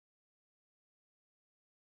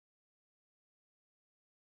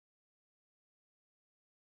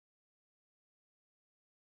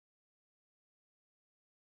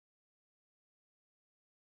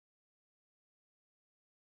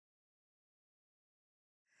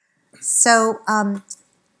So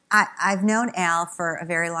I've known Al for a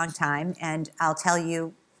very long time, and I'll tell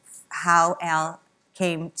you how Al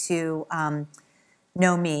came to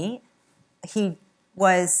know me. He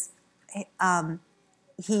was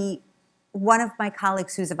one of my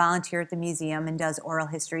colleagues who's a volunteer at the museum and does oral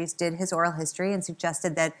histories, did his oral history and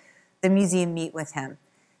suggested that the museum meet with him.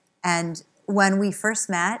 And when we first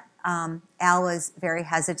met, Al was very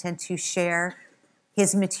hesitant to share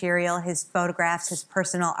his material, his photographs, his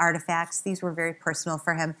personal artifacts. These were very personal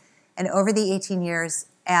for him. And over the 18 years,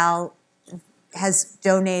 Al has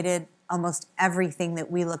donated almost everything that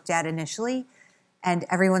we looked at initially. And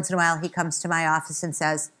every once in a while, he comes to my office and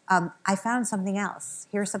says, I found something else.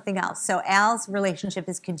 Here's something else. So Al's relationship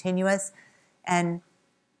is continuous, and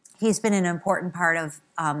he's been an important part of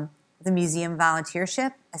the museum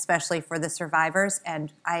volunteership, especially for the survivors.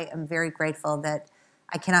 And I am very grateful that,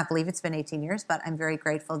 I cannot believe it's been 18 years, but I'm very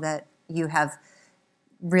grateful that you have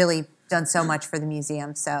really done so much for the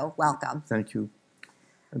museum. So welcome. Thank you.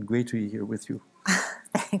 And great to be here with you.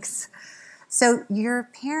 Thanks. So your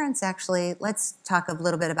parents actually, let's talk a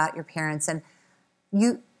little bit about your parents. And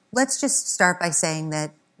let's just start by saying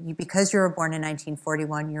that because you were born in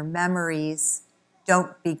 1941, your memories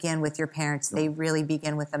don't begin with your parents. No. They really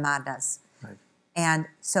begin with the Madnas. Right. And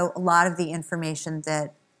so a lot of the information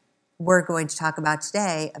that we're going to talk about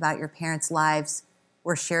today about your parents' lives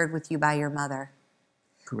were shared with you by your mother.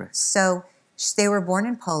 Correct. So they were born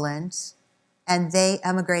in Poland, and they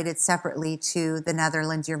emigrated separately to the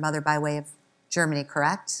Netherlands, your mother by way of Germany,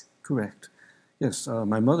 correct? Correct. Yes,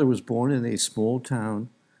 my mother was born in a small town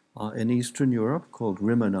in Eastern Europe called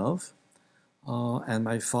Rimanov, and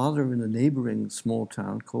my father in a neighboring small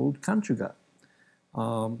town called Kancsega.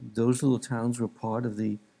 Those little towns were part of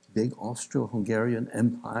the big Austro-Hungarian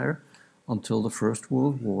Empire until the First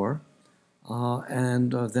World War,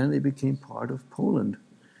 and then they became part of Poland.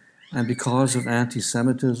 And because of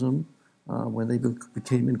anti-Semitism, when they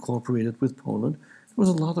became incorporated with Poland, there was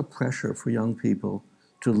a lot of pressure for young people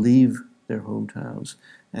to leave their hometowns.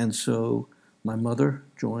 And so my mother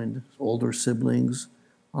joined older siblings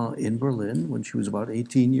in Berlin when she was about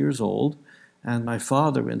 18 years old, and my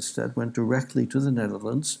father instead went directly to the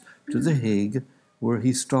Netherlands, to The Hague, where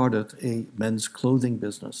he started a men's clothing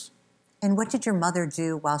business. And what did your mother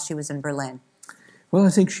do while she was in Berlin? Well, I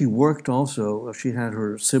think she worked also. She had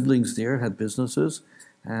her siblings there, had businesses,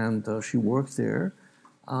 and she worked there.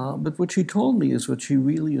 But what she told me is what she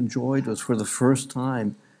really enjoyed was for the first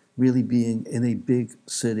time really being in a big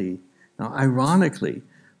city. Now, ironically,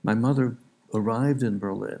 my mother arrived in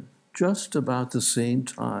Berlin just about the same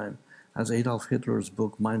time as Adolf Hitler's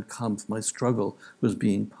book, Mein Kampf, My Struggle, was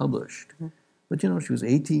being published. Mm-hmm. But, she was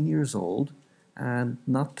 18 years old and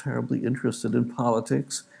not terribly interested in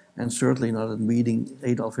politics, and certainly not in reading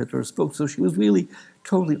Adolf Hitler's book. So she was really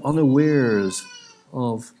totally unawares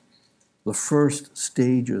of the first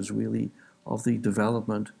stages, really, of the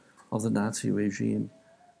development of the Nazi regime.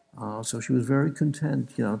 So she was very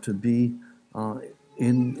content, to be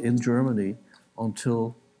in Germany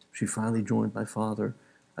until she finally joined my father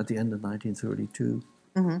at the end of 1932.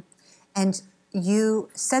 Mm-hmm. And you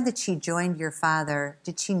said that she joined your father.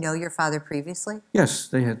 Did she know your father previously? Yes,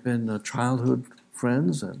 they had been childhood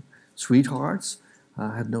friends and sweethearts,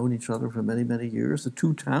 had known each other for many, many years. The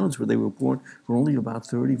two towns where they were born were only about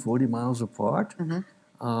 30, 40 miles apart.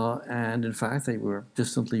 Mm-hmm. And in fact, they were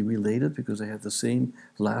distantly related because they had the same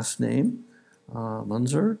last name,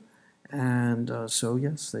 Munzer. And so,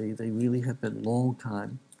 yes, they really had been long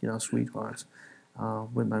time, sweethearts.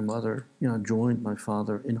 When my mother, joined my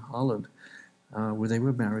father in Holland, where they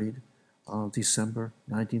were married December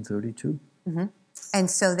 1932. Mm-hmm. And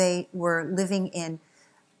so they were living in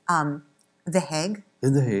The Hague?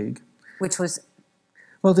 In The Hague. Which was?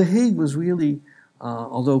 Well, The Hague was really,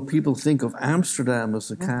 although people think of Amsterdam as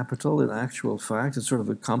the capital, in actual fact, it's sort of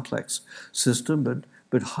a complex system, but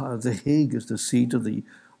The Hague is the seat of the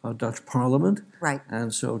Dutch Parliament. Right.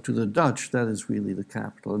 And so to the Dutch, that is really the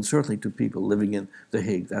capital. And certainly to people living in The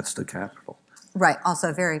Hague, that's the capital. Right.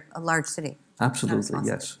 Also a large city. Absolutely,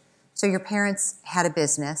 yes. So your parents had a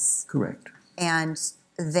business. Correct. And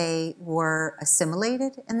they were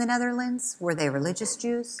assimilated in the Netherlands? Were they religious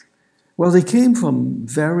Jews? Well, they came from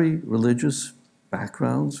very religious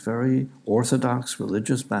backgrounds, very orthodox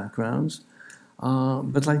religious backgrounds.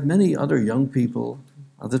 But like many other young people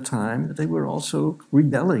at the time, they were also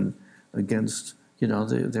rebelling against,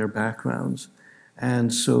 their backgrounds.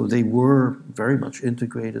 And so they were very much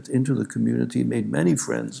integrated into the community, made many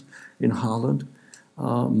friends in Holland,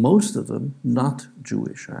 most of them not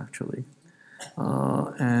Jewish, actually.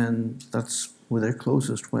 And that's where their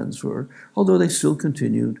closest friends were, although they still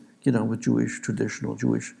continued, with traditional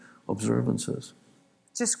Jewish observances.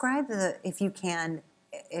 Describe if you can,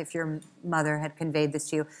 if your mother had conveyed this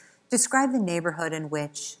to you, describe the neighborhood in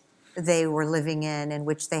which they were living in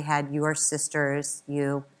which they had your sisters,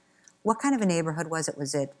 you. What kind of a neighborhood was it?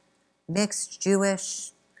 Was it mixed,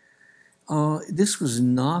 Jewish? This was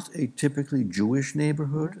not a typically Jewish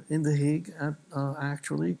neighborhood in The Hague,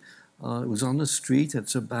 actually. It was on the street.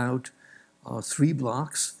 It's about 3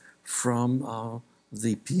 blocks from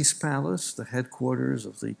the Peace Palace, the headquarters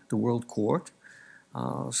of the World Court.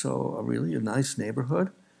 So really a nice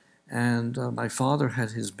neighborhood. And my father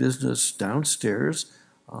had his business downstairs,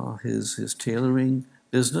 his tailoring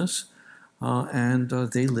business, and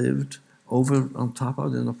they lived over on top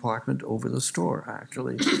of an apartment over the store,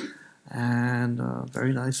 actually. And a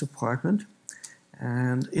very nice apartment.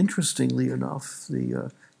 And interestingly enough,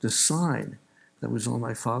 the sign that was on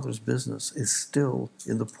my father's business is still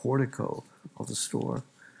in the portico of the store,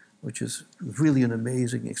 which is really an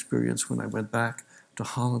amazing experience. When I went back to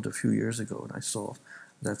Holland a few years ago and I saw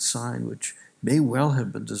that sign, which may well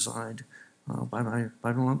have been designed by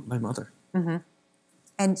my mother. Mm-hmm.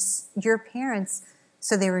 And your parents,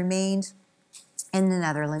 so they remained in the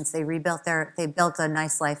Netherlands. They built a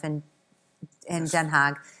nice life in Den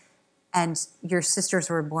Haag. And your sisters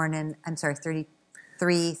were born in,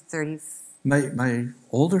 33, 30. My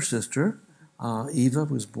older sister, Eva,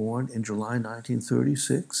 was born in July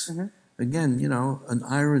 1936. Mm-hmm. Again, an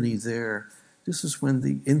irony there. This is when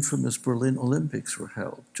the infamous Berlin Olympics were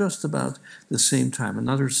held, just about the same time,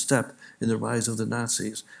 another step in the rise of the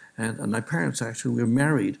Nazis. And my parents actually were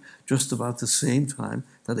married just about the same time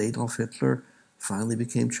that Adolf Hitler finally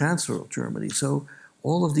became Chancellor of Germany. So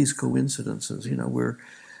all of these coincidences, where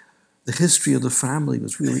the history of the family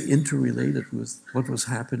was really interrelated with what was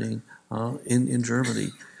happening in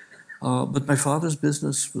Germany. But my father's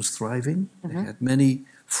business was thriving. Mm-hmm. They had many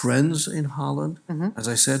friends in Holland, mm-hmm. as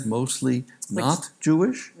I said, mostly not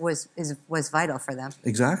Jewish. Was vital for them.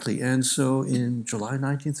 Exactly. And so in July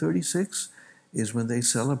 1936 is when they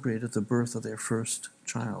celebrated the birth of their first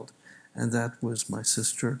child. And that was my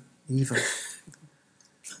sister, Eva.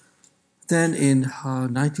 Then in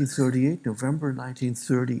 1938, November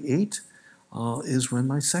 1938, is when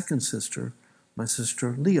my second sister,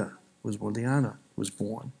 Leanna, was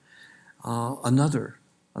born. Another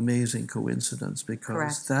amazing coincidence, because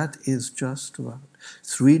Correct. That is just about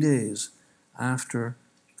 3 days after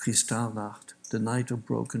Kristallnacht, the night of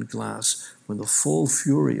broken glass, when the full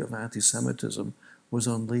fury of anti-Semitism was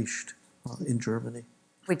unleashed in Germany.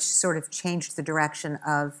 Which sort of changed the direction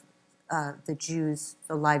of the Jews,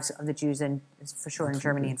 the lives of the Jews, and for sure in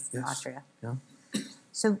Germany and yes. Austria. Yeah.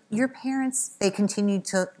 So your parents, they continued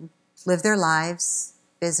to live their lives,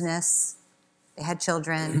 business, they had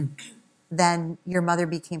children. Then your mother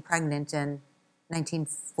became pregnant in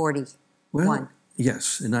 1941. Well,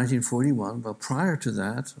 yes, in 1941. But prior to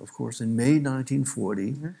that, of course, in May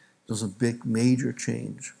 1940, mm-hmm. there was a big, major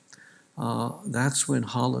change. That's when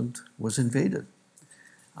Holland was invaded.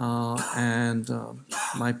 And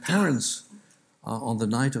my parents, on the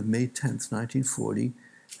night of May 10th, 1940,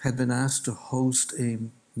 had been asked to host a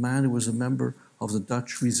man who was a member of the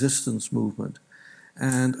Dutch resistance movement.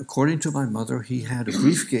 And according to my mother, he had a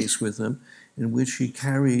briefcase with him in which he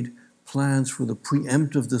carried plans for the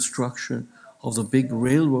preemptive destruction of the big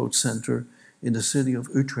railroad center in the city of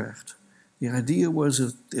Utrecht. The idea was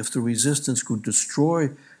if the resistance could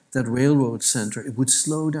destroy that railroad center, it would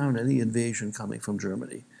slow down any invasion coming from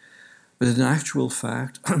Germany. But in actual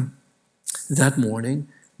fact, that morning,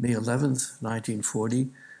 May 11th, 1940,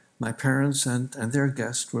 my parents and their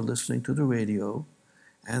guests were listening to the radio,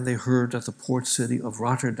 and they heard that the port city of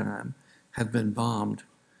Rotterdam had been bombed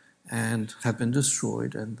and had been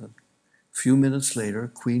destroyed. And a few minutes later,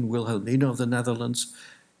 Queen Wilhelmina of the Netherlands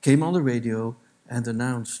came on the radio and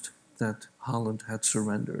announced that Holland had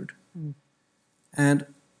surrendered. Mm. And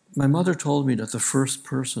my mother told me that the first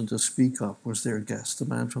person to speak up was their guest, the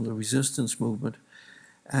man from the resistance movement.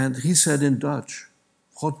 And he said in Dutch,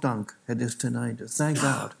 "Goddank, het is ten einde." Thank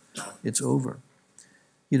God, it's over.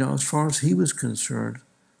 As far as he was concerned,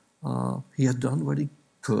 he had done what he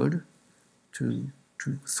could to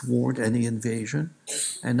thwart any invasion,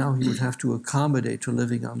 and now he would have to accommodate to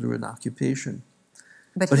living under an occupation.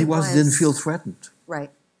 But he didn't feel threatened.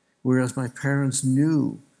 Right. Whereas my parents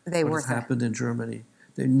knew what had happened in Germany.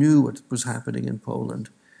 They knew what was happening in Poland,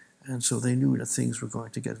 and so they knew that things were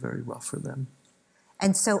going to get very rough for them.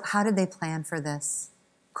 And so how did they plan for this?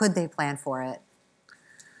 Could they plan for it?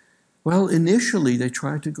 Well, initially, they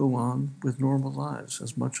tried to go on with normal lives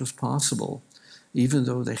as much as possible, even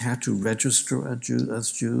though they had to register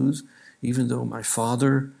as Jews, even though my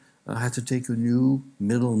father had to take a new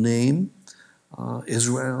middle name,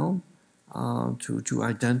 Israel,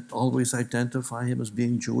 to always identify him as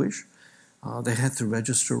being Jewish. They had to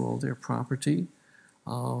register all their property.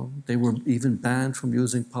 They were even banned from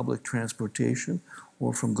using public transportation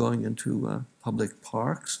or from going into public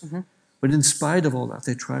parks. Mm-hmm. But in spite of all that,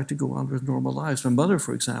 they tried to go on with normal lives. My mother,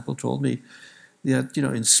 for example, told me that,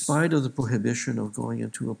 in spite of the prohibition of going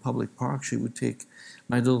into a public park, she would take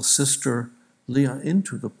my little sister Leah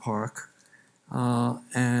into the park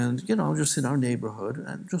and, just in our neighborhood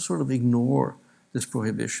and just sort of ignore this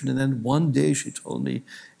prohibition. And then one day, she told me,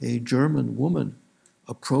 a German woman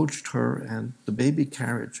approached her and the baby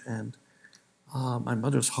carriage, and my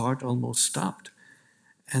mother's heart almost stopped.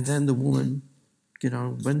 And then the woman,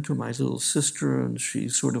 went to my little sister, and she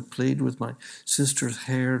sort of played with my sister's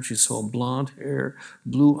hair. She saw blonde hair,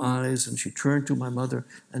 blue eyes, and she turned to my mother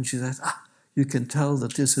and she said, you can tell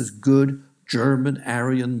that this is good German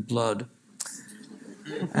Aryan blood.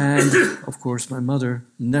 And of course, my mother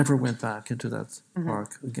never went back into that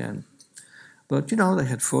park again. But, they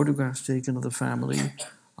had photographs taken of the family.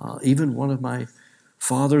 Even one of my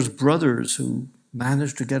father's brothers who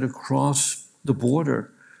managed to get across the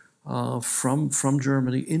border from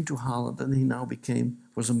Germany into Holland, and he now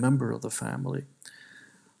was a member of the family.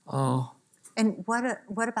 And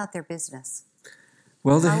what about their business?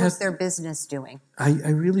 Well, How was their business doing? I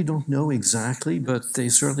really don't know exactly, but they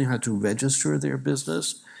certainly had to register their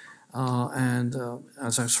business. And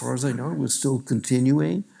as far as I know, it was still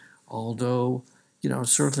continuing, although,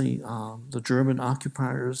 certainly the German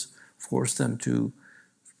occupiers forced them to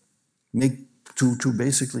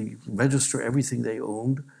basically register everything they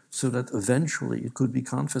owned so that eventually it could be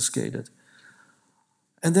confiscated.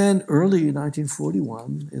 And then early in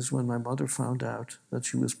 1941 is when my mother found out that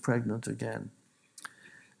she was pregnant again.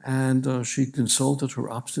 And she consulted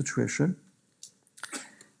her obstetrician,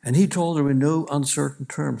 and he told her in no uncertain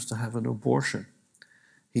terms to have an abortion.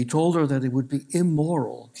 He told her that it would be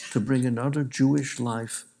immoral to bring another Jewish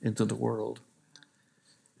life into the world.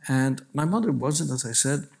 And my mother wasn't, as I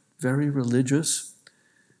said, very religious,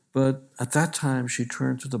 but at that time she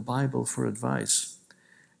turned to the Bible for advice.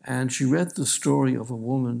 And she read the story of a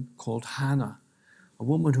woman called Hannah, a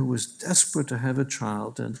woman who was desperate to have a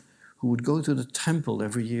child and who would go to the temple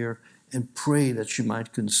every year and pray that she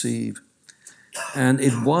might conceive. And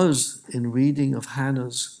it was in reading of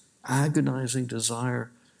Hannah's agonizing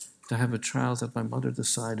desire to have a child that my mother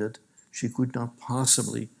decided she could not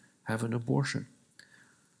possibly have an abortion.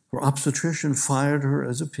 Her obstetrician fired her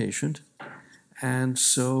as a patient, and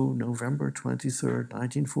so November 23rd,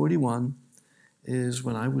 1941, is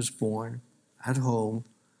when I was born at home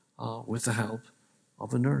with the help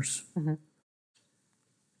of a nurse. Mm-hmm.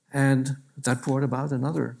 And that brought about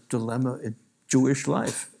another dilemma in Jewish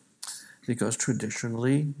life, because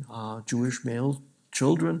traditionally Jewish male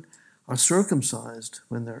children are circumcised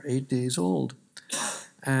when they're 8 days old.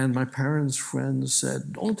 And my parents' friends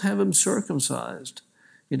said, don't have him circumcised.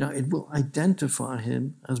 It will identify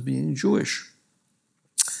him as being Jewish.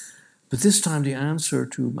 But this time the answer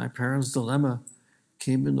to my parents' dilemma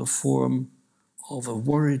came in the form of a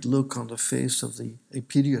worried look on the face of a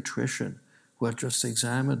pediatrician who had just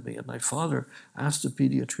examined me. And my father asked the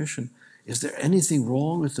pediatrician, is there anything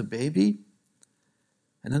wrong with the baby?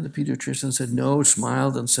 And then the pediatrician said no,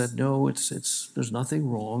 smiled and said, no, there's nothing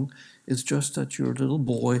wrong. It's just that your little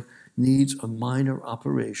boy needs a minor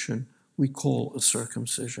operation we call a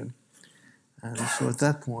circumcision. And so at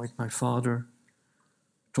that point, my father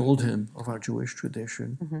told him of our Jewish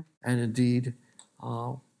tradition. Mm-hmm. And indeed,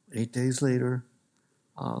 8 days later,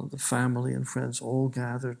 the family and friends all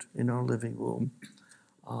gathered in our living room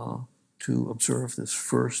to observe this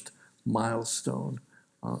first milestone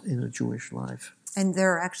in a Jewish life. And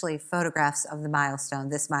there are actually photographs of the milestone,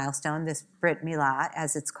 this Brit Milah,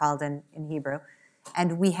 as it's called in Hebrew.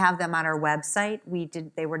 And we have them on our website.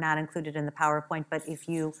 They were not included in the PowerPoint, but if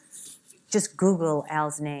you just Google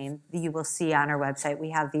Al's name, you will see on our website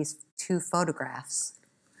we have these 2 photographs.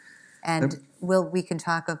 And we can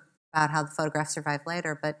talk about how the photographs survived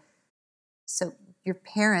later. But so your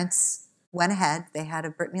parents went ahead; they had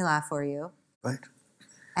a Brit Milah for you, right?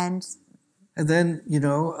 And then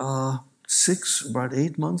about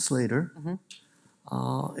 8 months later, mm-hmm.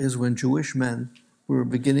 Is when Jewish men were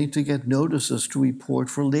beginning to get notices to report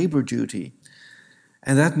for labor duty.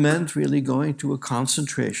 And that meant really going to a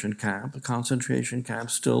concentration camp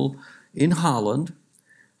still in Holland.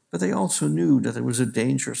 But they also knew that there was a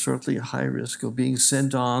danger, certainly a high risk, of being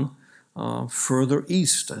sent on further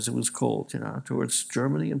east, as it was called, towards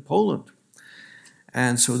Germany and Poland.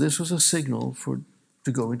 And so this was a signal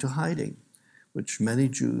to go into hiding, which many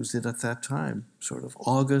Jews did at that time, sort of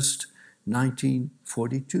August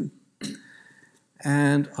 1942.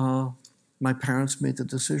 And my parents made the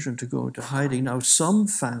decision to go into hiding. Now, some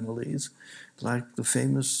families, like the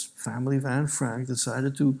famous family Van Frank,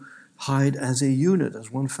 decided to hide as a unit,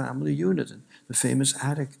 as one family unit, in the famous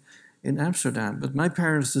attic in Amsterdam. But my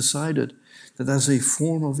parents decided that as a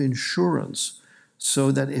form of insurance,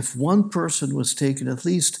 so that if one person was taken, at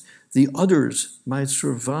least the others might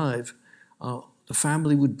survive, the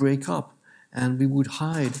family would break up and we would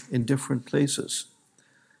hide in different places.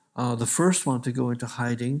 The first one to go into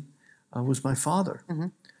hiding was my father.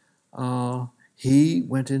 He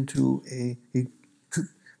went into he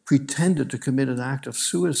pretended to commit an act of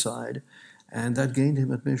suicide, and that gained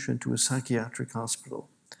him admission to a psychiatric hospital.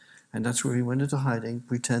 And that's where he went into hiding,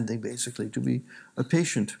 pretending basically to be a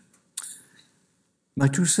patient. My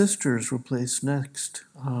two sisters were placed next.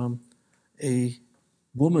 A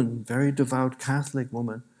woman, very devout Catholic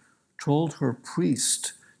woman, told her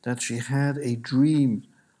priest that she had a dream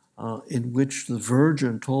in which the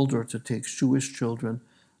Virgin told her to take Jewish children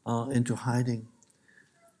into hiding.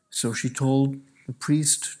 So she told, the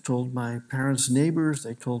priest told my parents' neighbors,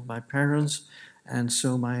 they told my parents, and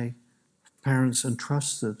so my parents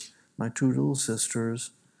entrusted my two little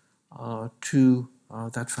sisters to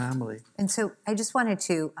that family. And so I just wanted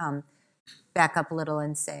to back up a little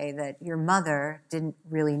and say that your mother didn't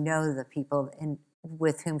really know the people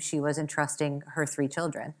with whom she was entrusting her three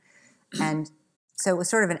children. And so it was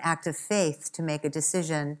sort of an act of faith to make a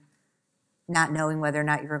decision not knowing whether or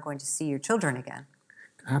not you were going to see your children again.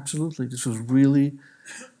 Absolutely. This was really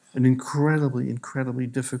an incredibly, incredibly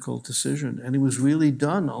difficult decision. And it was really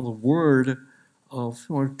done on the word of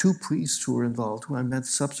two priests who were involved, who I met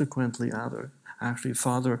subsequently actually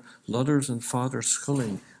Father Ludders and Father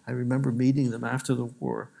Schulling. I remember meeting them after the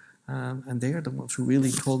war. And they are the ones who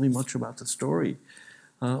really told me much about the story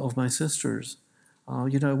of my sisters.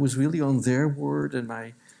 It was really on their word, and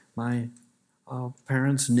my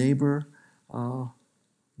parents' neighbor, a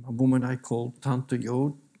woman I called Tante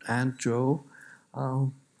Jo, Aunt Jo,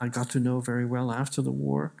 I got to know very well after the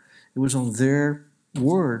war. It was on their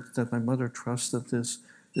word that my mother trusted this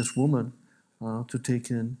woman to take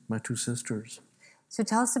in my two sisters. So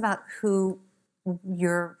tell us about who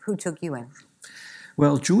took you in.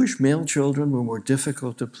 Well, Jewish male children were more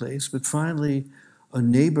difficult to place, but finally a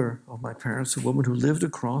neighbor of my parents, a woman who lived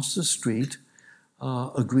across the street,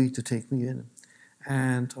 agreed to take me in.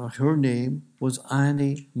 And her name was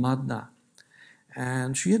Annie Madna.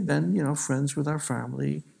 And she had been, friends with our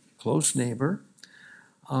family, close neighbor.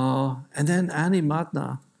 And then Annie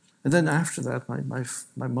Madna, and then after that,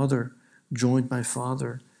 my mother joined my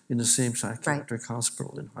father in the same psychiatric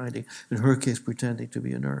hospital in hiding, in her case pretending to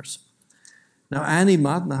be a nurse. Now, Annie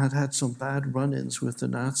Madna had had some bad run-ins with the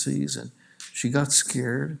Nazis, and she got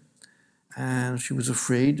scared, and she was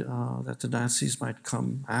afraid that the Nazis might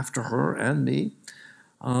come after her and me,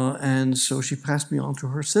 and so she passed me on to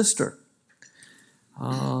her sister.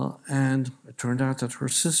 And it turned out that her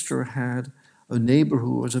sister had a neighbor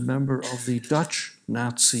who was a member of the Dutch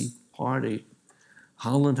Nazi Party.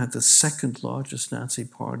 Holland had the second largest Nazi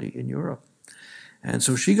party in Europe. And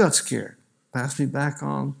so she got scared, passed me back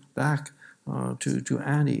to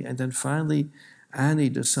Annie. And then finally, Annie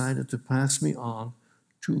decided to pass me on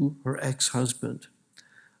to her ex-husband.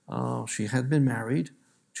 She had been married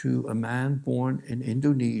to a man born in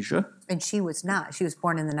Indonesia. And she was not. She was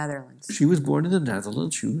born in the Netherlands. She was born in the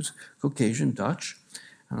Netherlands. She was Caucasian Dutch.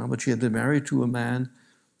 But she had been married to a man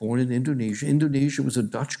born in Indonesia. Indonesia was a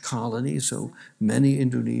Dutch colony, so many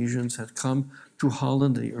Indonesians had come to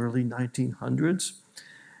Holland in the early 1900s.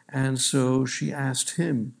 And so she asked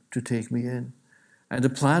him to take me in. And the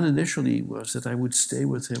plan initially was that I would stay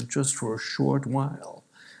with him just for a short while.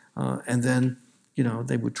 And then,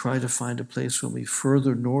 they would try to find a place for me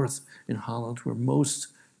further north in Holland where most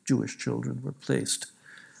Jewish children were placed.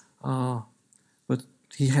 But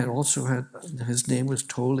he had also his name was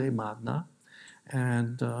Tole Madna,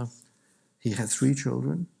 and he had 3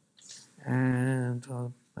 children, and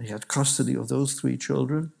he had custody of those 3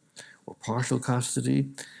 children, or partial custody,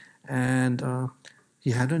 and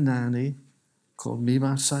he had a nanny called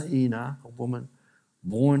Mima Saina, a woman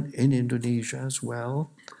born in Indonesia as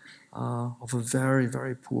well, of a very,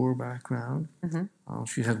 very poor background. Mm-hmm.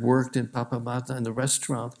 She had worked in Papa Madna in the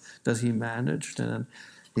restaurant that he managed, and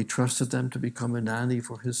he trusted them to become a nanny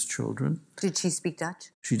for his children. Did she speak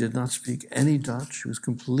Dutch? She did not speak any Dutch. She was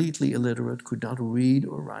completely illiterate, could not read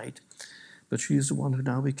or write. But she is the one who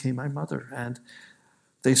now became my mother. And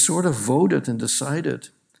they sort of voted and decided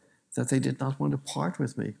that they did not want to part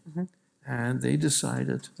with me. Mm-hmm. And they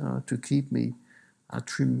decided to keep me at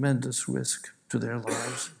tremendous risk to their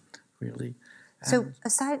lives, really. So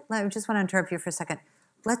I just want to interrupt you for a second.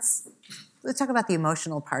 Let's talk about the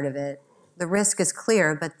emotional part of it. the risk is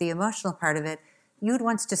clear, but the emotional part of it, you had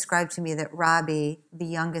once described to me that Robbie, the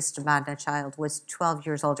youngest Madna child, was 12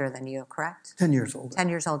 years older than you, correct? 10 years older. 10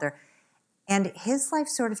 years older. And his life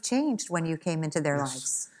sort of changed when you came into their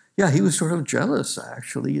lives. Yeah, he was sort of jealous,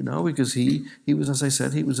 actually, because he was, as I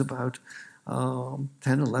said, he was about 10,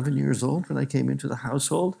 11 years old when I came into the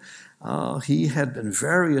household. He had been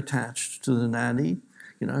very attached to the nanny.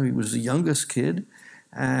 He was the youngest kid.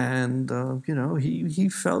 And, he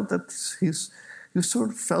felt that he sort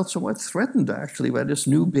of felt somewhat threatened, actually, by this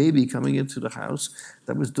new baby coming into the house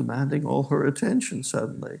that was demanding all her attention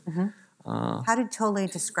suddenly. Mm-hmm. How did Tole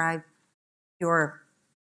describe your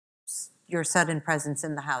sudden presence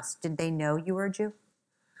in the house? Did they know you were a Jew?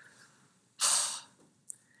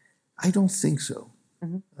 I don't think so.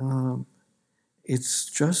 Mm-hmm. It's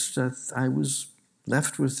just that I was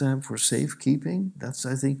left with them for safekeeping. That's,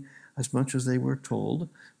 I think, as much as they were told.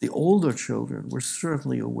 The older children were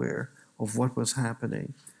certainly aware of what was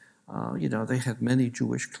happening. They had many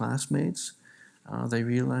Jewish classmates. They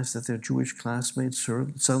realized that their Jewish classmates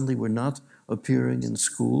suddenly were not appearing in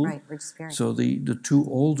school. Right, we're disappearing. So the two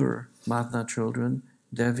older Matna children,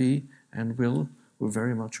 Devi and Will, were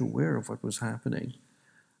very much aware of what was happening.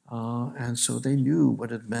 And so they knew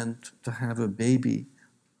what it meant to have a baby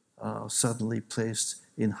suddenly placed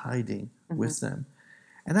in hiding with them.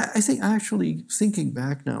 And I think, actually, thinking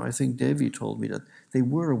back now, I think Devi told me that they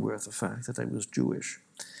were aware of the fact that I was Jewish,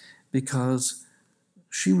 because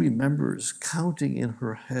she remembers counting in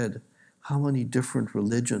her head how many different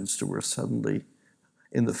religions there were suddenly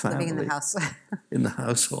in the family. Living in the house. In the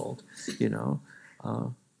household,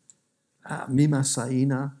 Mima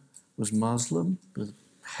Saina was Muslim, with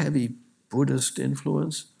heavy Buddhist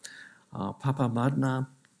influence. Papa Madna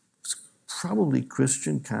was probably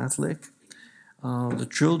Christian Catholic. The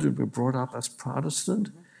children were brought up as Protestant.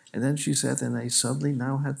 And then she said, and they suddenly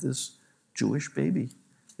now had this Jewish baby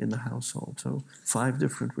in the household. So 5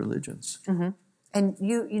 different religions. Mm-hmm. And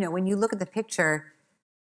when you look at the picture,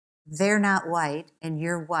 they're not white and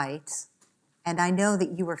you're white. And I know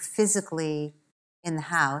that you were physically in the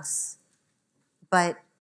house, but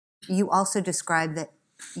you also described that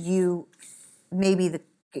it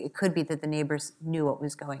could be that the neighbors knew what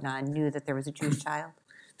was going on, knew that there was a Jewish child.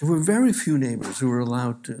 There were very few neighbors who were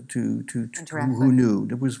allowed who knew.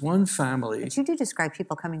 There was one family. But you do describe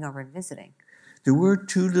people coming over and visiting. There were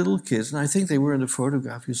 2 little kids, and I think they were in the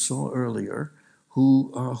photograph you saw earlier,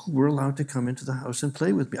 who were allowed to come into the house and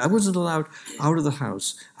play with me. I wasn't allowed out of the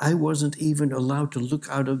house. I wasn't even allowed to look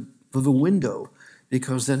out of the window,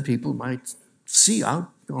 because then people might see out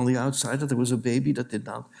on the outside that there was a baby that did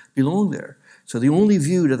not belong there. So the only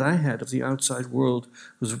view that I had of the outside world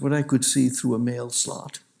was what I could see through a mail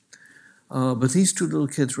slot. But these 2 little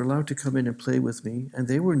kids were allowed to come in and play with me, and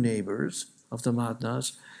they were neighbors of the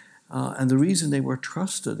Madnas. And the reason they were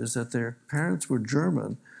trusted is that their parents were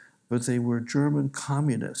German, but they were German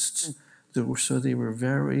communists. So they were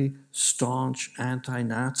very staunch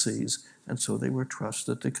anti-Nazis, and so they were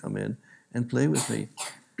trusted to come in and play with me.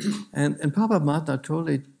 And Papa Madna told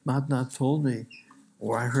me,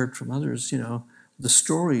 or I heard from others, the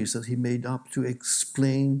stories that he made up to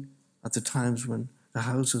explain at the times when the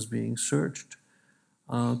house was being searched,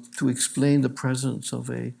 to explain the presence of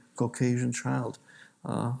a Caucasian child,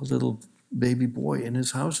 a little baby boy in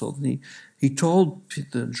his household. And he told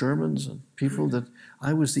the Germans and people that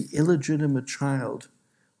I was the illegitimate child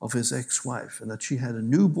of his ex-wife, and that she had a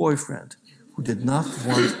new boyfriend who did not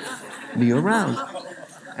want me around.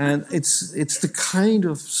 And it's the kind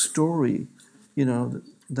of story,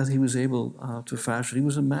 that he was able to fashion. He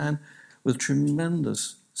was a man with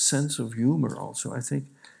tremendous sense of humor also. I think,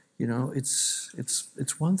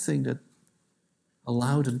 it's one thing that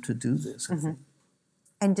allowed him to do this, I think.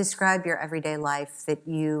 And describe your everyday life that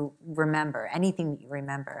you remember, anything that you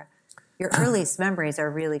remember. Your earliest memories are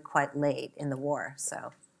really quite late in the war,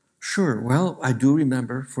 so. Sure. Well, I do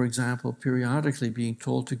remember, for example, periodically being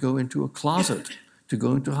told to go into a closet, to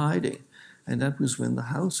go into hiding. And that was when the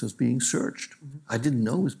house was being searched. I didn't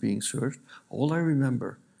know it was being searched. All I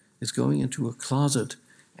remember is going into a closet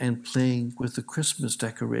and playing with the Christmas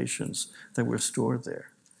decorations that were stored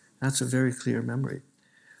there. That's a very clear memory.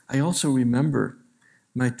 I also remember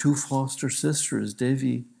my 2 foster sisters,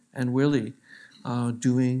 Devi and Willie,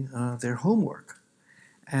 doing their homework.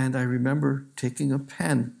 And I remember taking a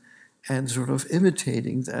pen and sort of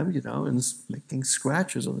imitating them, and making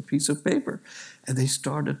scratches on a piece of paper. And they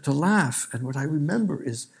started to laugh. And what I remember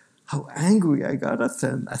is how angry I got at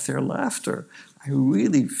them, at their laughter. I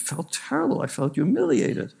really felt terrible. I felt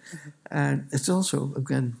humiliated. And it's also,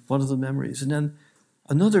 again, one of the memories. And then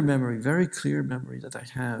another memory, very clear memory that I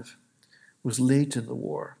have, was late in the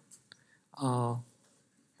war.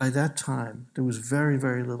 by that time, there was very,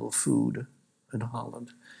 very little food in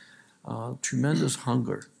Holland. Tremendous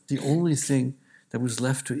hunger. The only thing that was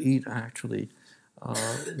left to eat, actually,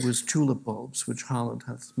 was tulip bulbs, which Holland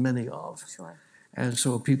has many of. Sure. And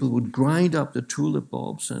so people would grind up the tulip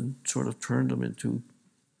bulbs and sort of turn them into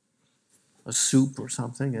a soup or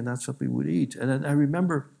something, and that's what we would eat. And then I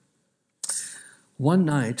remember one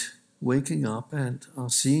night waking up and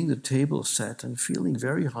seeing the table set and feeling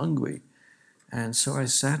very hungry. And so I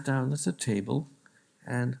sat down at the table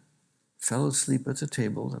and fell asleep at the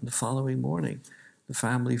table. And the following morning, the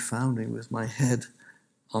family found me with my head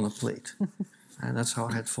on a plate. And that's how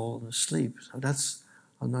I had fallen asleep. So that's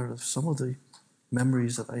another of some of the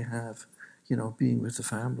memories that I have, being with the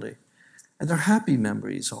family. And they're happy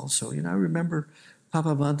memories also. I remember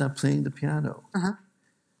Papa Wanda playing the piano. Uh-huh.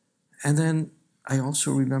 And then I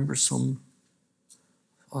also remember some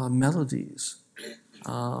melodies.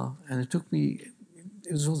 And it took me,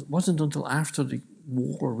 wasn't until after the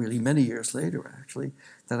war, really, many years later, actually,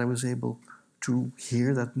 that I was able to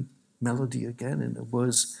hear that melody again. And it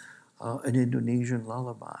was an Indonesian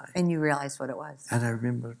lullaby. And you realized what it was. And I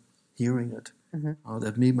remember hearing it,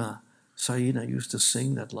 that Mima Saina used to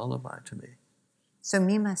sing that lullaby to me. So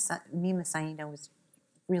Mima Saina was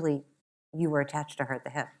really, you were attached to her at the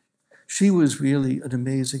hip. She was really an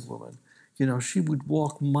amazing woman. She would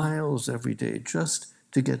walk miles every day just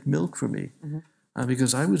to get milk for me,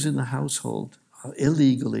 because I was in the household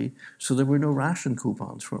illegally, so there were no ration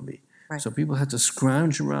coupons for me. Right. So people had to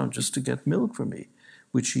scrounge around just to get milk for me,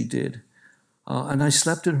 which she did. And I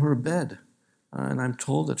slept in her bed. And I'm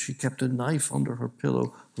told that she kept a knife under her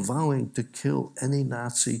pillow, vowing to kill any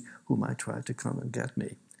Nazi who might try to come and get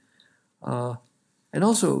me. And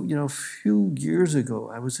also, a few years ago,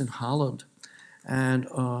 I was in Holland, and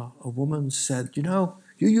a woman said, you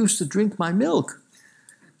used to drink my milk.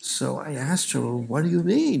 So I asked her, well, what do you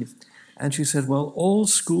mean? And she said, well, all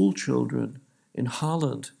school children in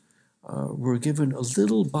Holland were given a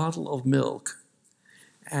little bottle of milk.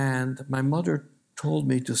 And my mother told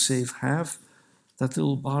me to save half that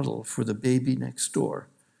little bottle for the baby next door.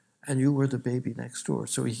 And you were the baby next door.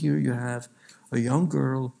 So here you have a young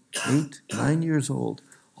girl, 8, 9 years old,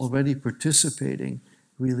 already participating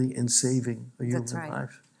really in saving a human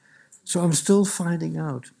life. So I'm still finding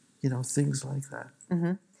out, things like that.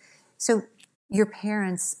 Mm-hmm. So your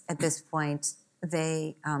parents at this point,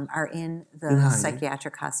 they are in the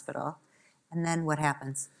psychiatric hospital. And then what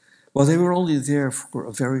happens? Well, they were only there for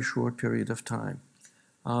a very short period of time.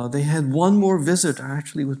 They had one more visit,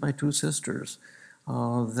 actually, with my two sisters.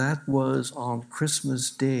 That was on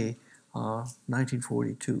Christmas Day,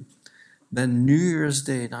 1942. Then New Year's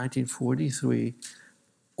Day, 1943,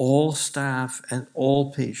 all staff and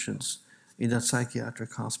all patients in that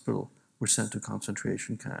psychiatric hospital were sent to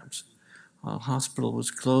concentration camps. Hospital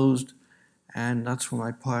was closed, and that's when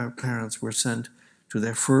my parents were sent to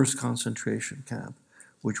their first concentration camp,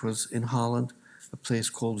 which was in Holland, a place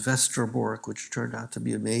called Westerbork, which turned out to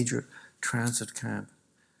be a major transit camp.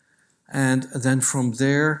 And then from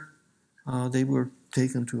there, they were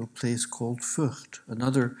taken to a place called Vught,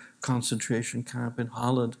 another concentration camp in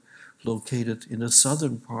Holland, located in the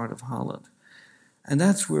southern part of Holland. And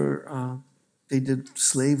that's where they did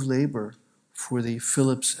slave labor for the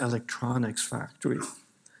Philips electronics factory.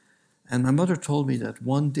 And my mother told me that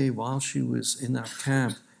one day while she was in that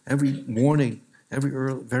camp, every morning,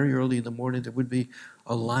 very early in the morning, there would be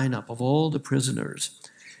a lineup of all the prisoners.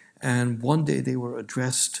 And one day they were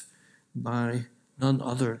addressed by none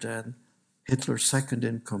other than Hitler's second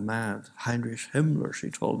in command, Heinrich Himmler, she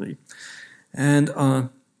told me. And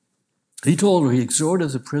he exhorted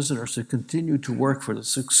the prisoners to continue to work for the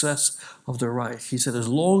success of the Reich. He said, as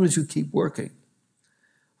long as you keep working,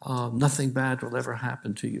 nothing bad will ever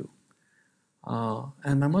happen to you.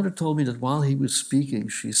 And my mother told me that while he was speaking,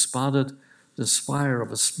 she spotted the spire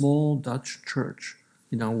of a small Dutch church,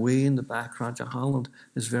 way in the background. Holland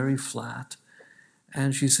is very flat.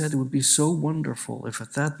 And she said it would be so wonderful if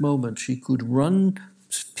at that moment she could run,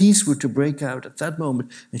 peace were to break out at that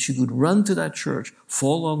moment, and she could run to that church,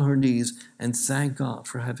 fall on her knees, and thank God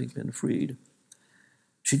for having been freed.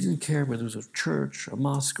 She didn't care whether it was a church, a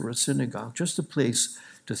mosque, or a synagogue, just a place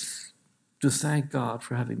to thank God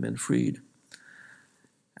for having been freed.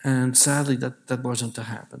 And sadly, that wasn't to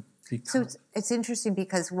happen. So it's interesting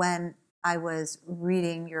because when I was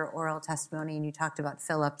reading your oral testimony and you talked about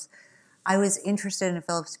Philips, I was interested in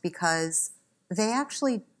Philips because they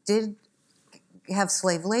actually did have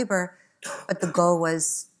slave labor, but the goal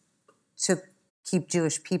was to keep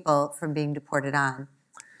Jewish people from being deported on.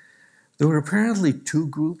 There were apparently two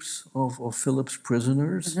groups of Philips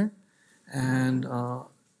prisoners, and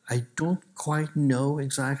I don't quite know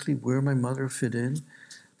exactly where my mother fit in,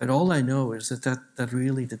 but all I know is that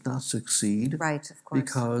really did not succeed. Right, of course.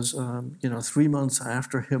 Because, 3 months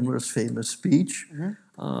after Himmler's famous speech,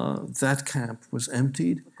 that camp was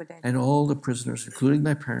emptied, and all the prisoners, including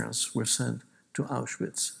my parents, were sent to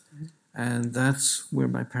Auschwitz. And that's where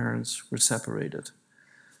my parents were separated.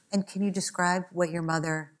 And can you describe what your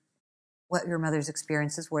mother's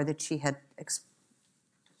experiences were that she had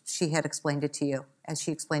explained it to you, as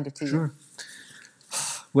she explained it to you? Sure.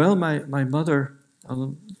 Well, my mother,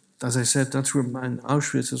 as I said, that's where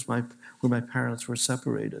Auschwitz is where my parents were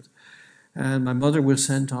separated. And my mother was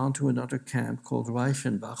sent on to another camp called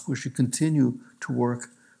Reichenbach, where she continued to work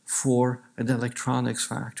for an electronics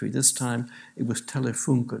factory. This time it was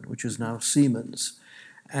Telefunken, which is now Siemens.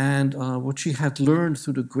 And what she had learned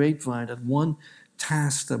through the grapevine, that one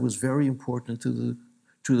task that was very important to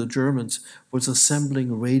the Germans was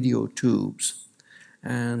assembling radio tubes.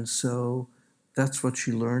 And so that's what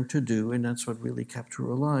she learned to do, and that's what really kept her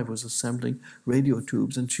alive, was assembling radio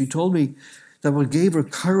tubes. And she told me that what gave her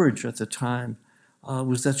courage at the time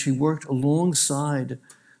was that she worked alongside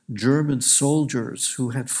German soldiers who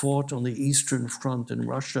had fought on the Eastern Front in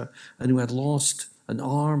Russia and who had lost an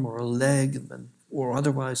arm or a leg or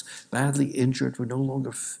otherwise badly injured, were no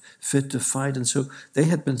longer fit to fight. And so they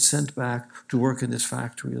had been sent back to work in this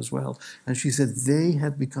factory as well. And she said they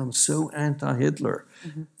had become so anti-Hitler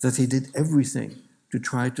that they did everything to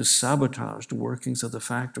try to sabotage the workings of the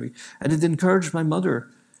factory. And it encouraged my mother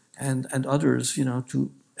and others,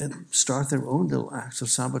 to start their own little acts of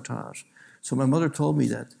sabotage. So my mother told me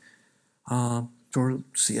that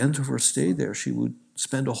towards the end of her stay there, she would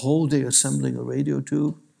spend a whole day assembling a radio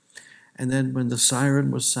tube. And then when the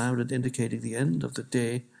siren was sounded indicating the end of the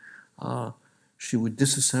day, she would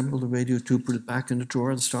disassemble the radio tube, put it back in the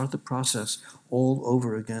drawer, and start the process all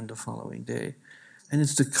over again the following day. And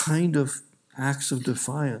it's the kind of acts of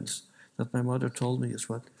defiance that my mother told me is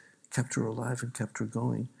what kept her alive and kept her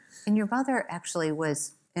going. And your mother actually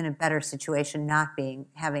was in a better situation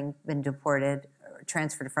having been deported or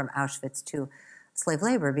transferred from Auschwitz to slave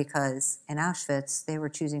labor, because in Auschwitz they were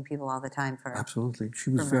choosing people all the time for. Absolutely, she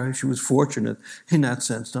was fortunate in that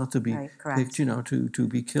sense not to be picked, to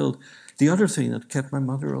be killed. The other thing that kept my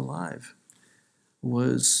mother alive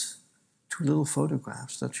was two little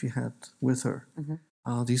photographs that she had with her.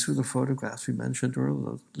 These were the photographs we mentioned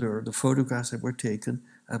earlier, the photographs that were taken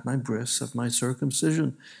at my bris, at my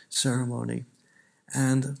circumcision ceremony.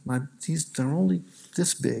 And they're only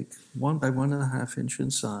this big, 1 by 1.5 inch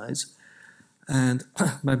in size. And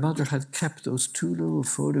my mother had kept those two little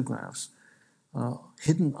photographs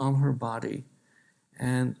hidden on her body.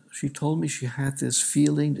 And she told me she had this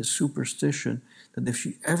feeling, this superstition, that if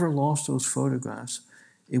she ever lost those photographs,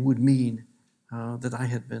 it would mean that I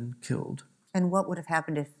had been killed. And what would have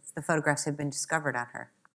happened if the photographs had been discovered on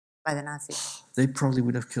her by the Nazis? They probably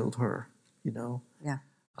would have killed her, Yeah.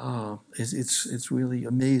 It's really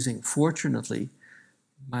amazing. Fortunately,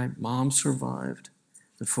 my mom survived,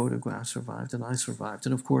 the photographs survived, and I survived.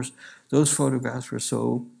 And of course, those photographs were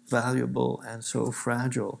so valuable and so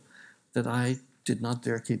fragile that I did not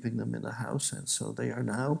dare keeping them in the house. And so they are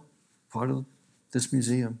now part of this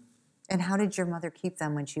museum. And how did your mother keep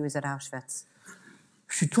them when she was at Auschwitz?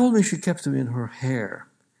 She told me she kept them in her hair.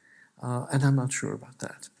 And I'm not sure about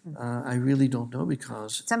that. I really don't know,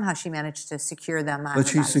 because somehow she managed to secure them on but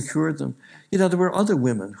her she body. secured them. There were other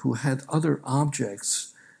women who had other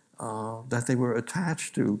objects that they were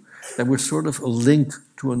attached to that were sort of a link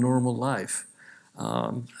to a normal life.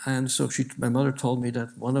 And so my mother told me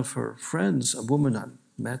that one of her friends, a woman I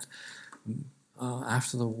met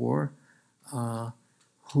after the war,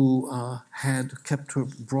 who had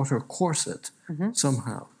brought her corset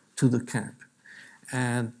somehow to the camp.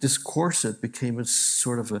 And this corset became a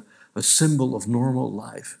sort of a symbol of normal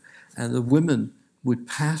life. And the women would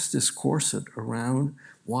pass this corset around,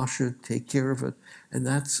 wash it, take care of it. And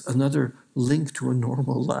that's another link to a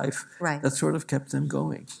normal life. Right. That sort of kept them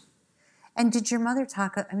going. And did your mother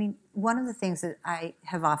talk, one of the things that I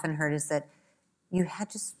have often heard is that you had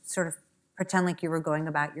to sort of pretend like you were going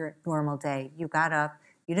about your normal day. You got up,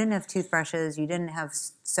 you didn't have toothbrushes, you didn't have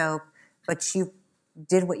soap, but you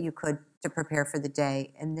did what you could to prepare for the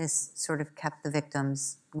day, and this sort of kept the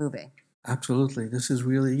victims moving. Absolutely. This is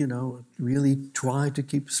really, really tried to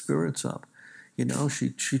keep spirits up.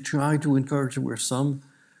 She tried to encourage. There were some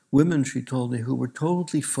women, she told me, who were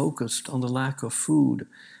totally focused on the lack of food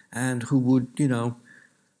and who would,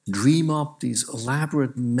 dream up these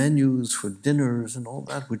elaborate menus for dinners and all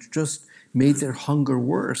that, which just made their hunger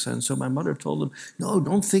worse. And so my mother told them, no,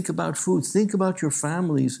 don't think about food. Think about your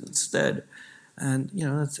families instead. And,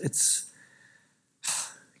 it's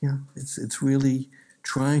yeah, it's really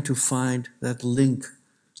trying to find that link,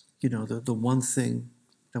 the one thing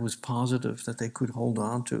that was positive that they could hold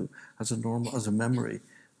on to as a memory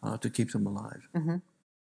to keep them alive. Mm-hmm.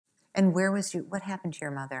 And what happened to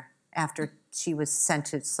your mother after she was sent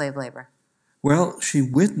to slave labor? Well, she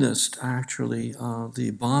witnessed actually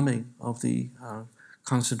the bombing of the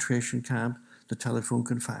concentration camp, the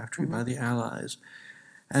Telefunken factory, by the Allies.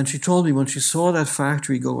 And she told me when she saw that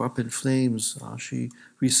factory go up in flames, she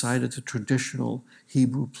recited the traditional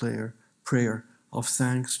Hebrew prayer of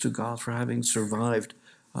thanks to God for having survived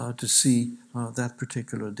to see that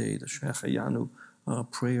particular day, the Shechayanu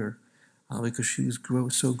prayer, because she was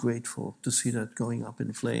so grateful to see that going up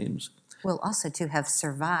in flames. Well, also to have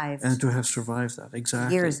survived. And to have survived that,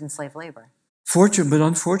 exactly. Years in slave labor. Fortunate, but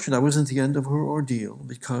unfortunate, that wasn't the end of her ordeal,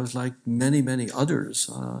 because like many, many others,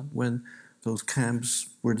 when those camps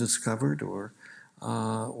were discovered or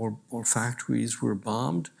factories were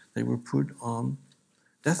bombed, they were put on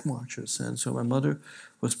death marches. And so my mother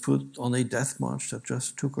was put on a death march that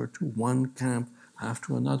just took her to one camp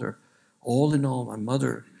after another. All in all, my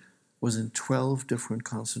mother was in 12 different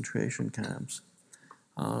concentration camps.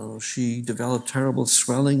 She developed terrible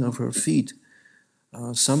swelling of her feet,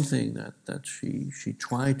 something that she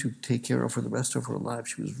tried to take care of for the rest of her life.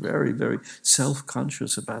 She was very, very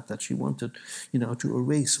self-conscious about that. She wanted, to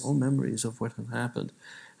erase all memories of what had happened.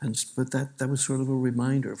 But that was sort of a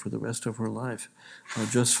reminder for the rest of her life,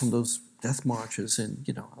 just from those death marches in,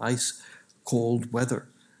 ice, cold weather,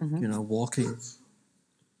 walking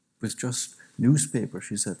with just newspaper,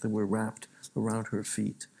 she said, that were wrapped around her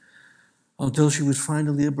feet. Until she was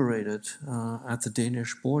finally liberated at the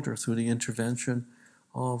Danish border through the intervention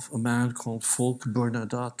of a man called Folk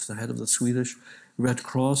Bernadotte, the head of the Swedish Red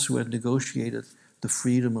Cross, who had negotiated the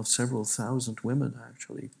freedom of several thousand women,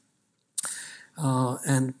 actually.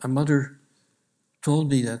 And my mother told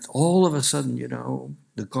me that all of a sudden,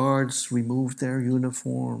 the guards removed their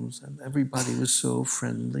uniforms and everybody was so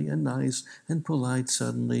friendly and nice and polite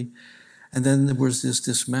suddenly. And then there was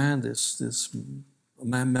this man,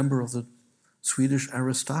 member of the Swedish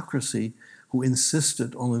aristocracy, who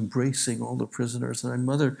insisted on embracing all the prisoners. And my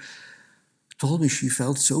mother told me she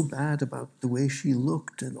felt so bad about the way she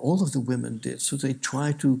looked, and all of the women did. So they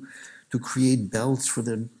tried to create belts for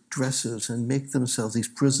their dresses and make themselves, these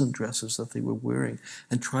prison dresses that they were wearing,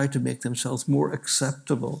 and tried to make themselves more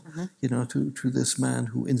acceptable, to this man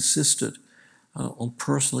who insisted on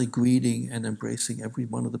personally greeting and embracing every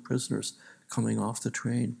one of the prisoners coming off the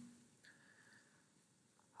train.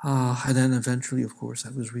 And then eventually, of course, I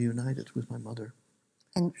was reunited with my mother.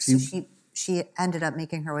 And she ended up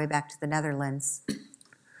making her way back to the Netherlands,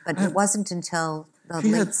 but it wasn't until the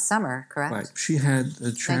late summer, correct? Right. She had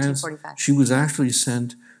a chance. 1945. She was actually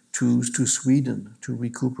sent to Sweden to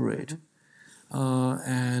recuperate,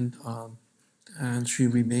 and she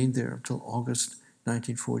remained there until August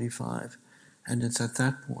 1945. And it's at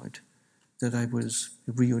that point that I was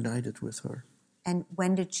reunited with her. And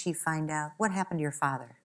when did she find out? What happened to your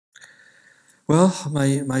father? Well,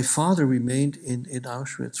 my father remained in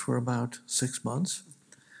Auschwitz for about 6 months.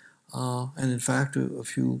 And in fact, a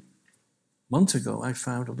few months ago, I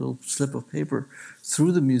found a little slip of paper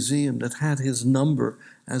through the museum that had his number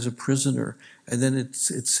as a prisoner. And then it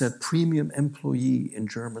said premium employee in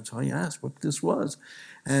German. So I asked what this was.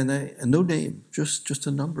 And no name, just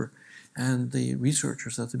a number. And the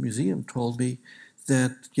researchers at the museum told me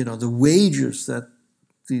that, the wages that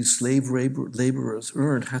these slave laborers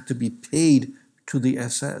earned had to be paid to the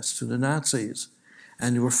SS, to the Nazis.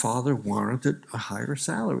 And your father warranted a higher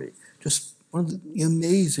salary. Just one of the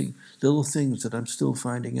amazing little things that I'm still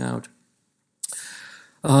finding out.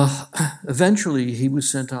 Eventually, he was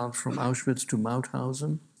sent out from Auschwitz to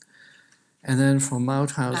Mauthausen, and then from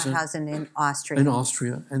Mauthausen in Austria. In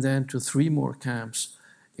Austria, and then to 3 more camps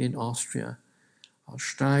in Austria.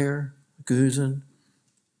 Steyr, Gösen,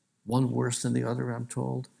 one worse than the other, I'm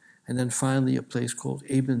told. And then finally a place called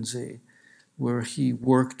Ebensee, where he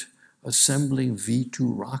worked assembling V-2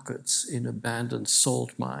 rockets in abandoned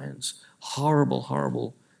salt mines. Horrible,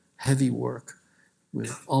 horrible, heavy work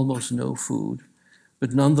with almost no food.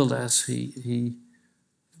 But nonetheless, he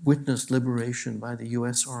witnessed liberation by the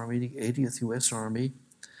U.S. Army, the 80th U.S. Army.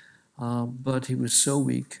 But he was so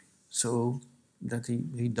weak, so that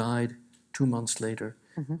he died 2 months later.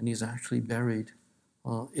 And he's actually buried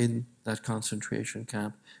in that concentration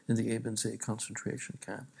camp, in the Ebensee concentration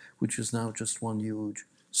camp, which is now just one huge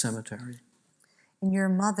cemetery. And your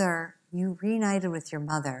mother, you reunited with your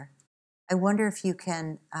mother. I wonder if you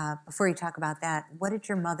can, before you talk about that, what did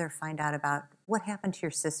your mother find out about what happened to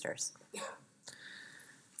your sisters?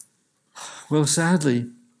 Well, sadly,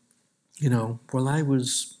 while I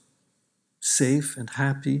was safe and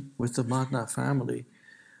happy with the Matna family,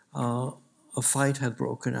 a fight had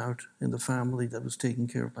broken out in the family that was taking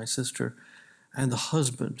care of my sister, and the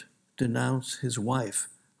husband denounced his wife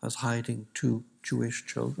as hiding two Jewish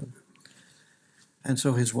children. And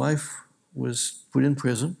so his wife was put in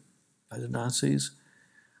prison by the Nazis,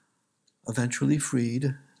 eventually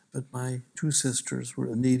freed, but my two sisters were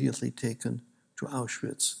immediately taken to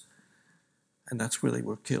Auschwitz, and that's where they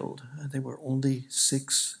were killed. And they were only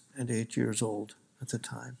 6 and 8 years old at the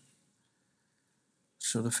time.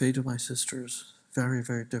 So the fate of my sisters, very,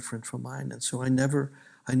 very different from mine. And so I never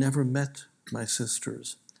met my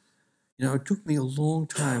sisters. It took me a long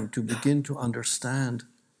time to begin to understand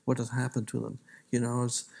what had happened to them.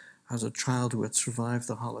 As a child who had survived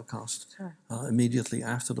the Holocaust, Sure. Immediately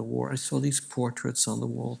after the war, I saw these portraits on the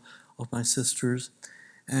wall of my sisters.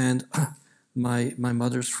 And my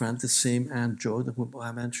mother's friend, the same Aunt Jo that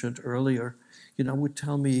I mentioned earlier, would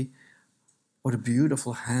tell me what a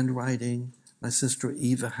beautiful handwriting my sister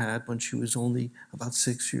Eva had when she was only about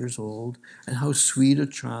 6 years old, and how sweet a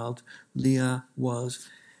child Leah was.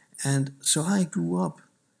 And so I grew up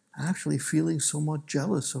actually feeling somewhat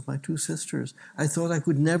jealous of my two sisters. I thought I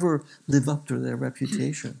could never live up to their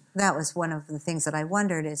reputation. That was one of the things that I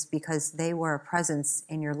wondered, is because they were a presence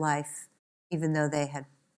in your life, even though they had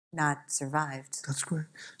not survived. That's correct.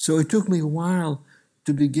 So it took me a while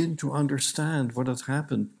to begin to understand what had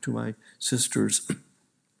happened to my sisters.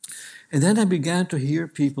 And then I began to hear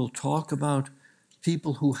people talk about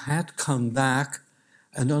people who had come back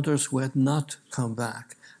and others who had not come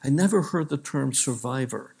back. I never heard the term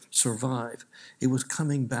survive. It was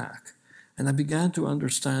coming back. And I began to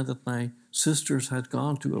understand that my sisters had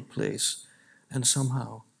gone to a place and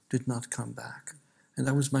somehow did not come back. And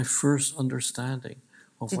that was my first understanding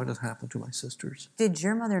of what had happened to my sisters. Did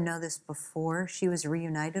your mother know this before she was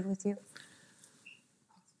reunited with you?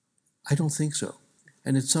 I don't think so.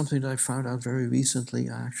 And it's something that I found out very recently,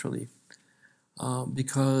 actually,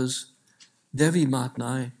 because Devi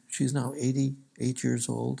Matnai, she's now 88 years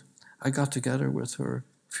old. I got together with her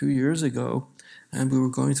a few years ago, and we were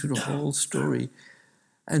going through the whole story.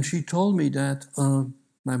 And she told me that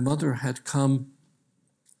my mother had come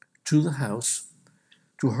to the house,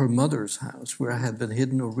 to her mother's house, where I had been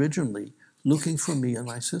hidden originally, looking for me and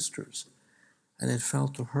my sisters. And it fell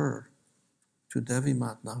to her, to Devi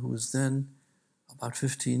Matna, who was then about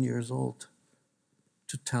 15 years old,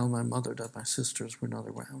 to tell my mother that my sisters were not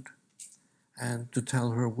around, and to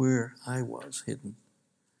tell her where I was hidden.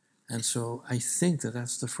 And so I think that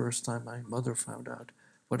that's the first time my mother found out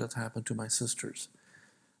what had happened to my sisters.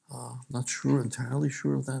 Not entirely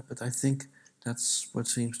sure of that, but I think that's what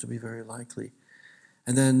seems to be very likely.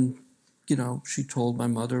 And then, she told my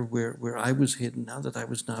mother where I was hidden, now that I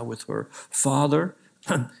was now with her father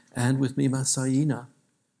and with Mima Saina.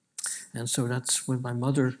 And so that's when my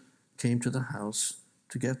mother came to the house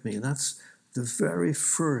to get me. And that's the very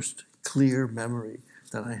first clear memory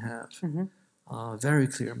that I have. Mm-hmm. Very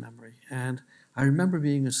clear memory. And I remember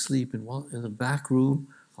being asleep in the back room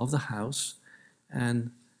of the house,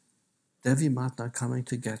 and Devi Matna coming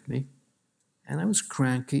to get me. And I was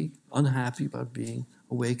cranky, unhappy about being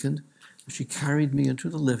awakened. She carried me into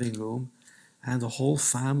the living room, and the whole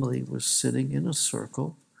family was sitting in a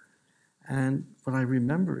circle. And what I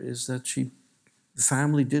remember is that the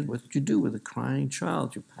family did what you do with a crying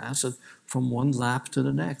child. You pass it from one lap to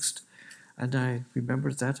the next. And I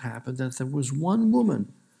remember that happened, that there was one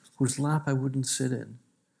woman whose lap I wouldn't sit in.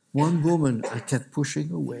 One woman I kept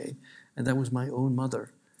pushing away, and that was my own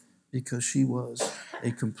mother, because she was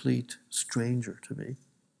a complete stranger to me.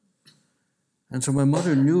 And so my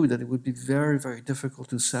mother knew that it would be very, very difficult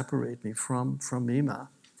to separate me from Mima.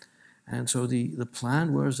 And so the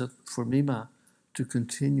plan was that for Mima to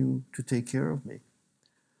continue to take care of me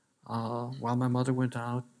while my mother went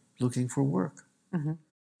out looking for work. Mm-hmm.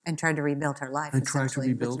 And tried to rebuild her life. And tried to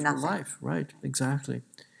rebuild her life, right, exactly.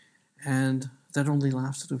 And that only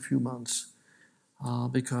lasted a few months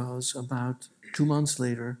because about 2 months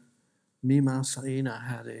later, Mima Saina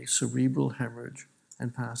had a cerebral hemorrhage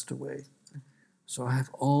and passed away. So I have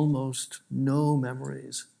almost no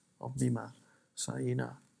memories of Mima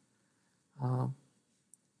Saina.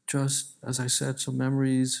 Just, as I said, some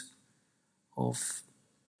memories of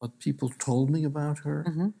what people told me about her,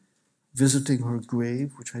 mm-hmm. visiting her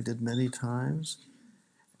grave, which I did many times,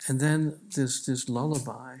 and then this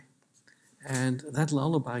lullaby. And that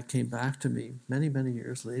lullaby came back to me many, many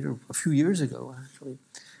years later, a few years ago, actually,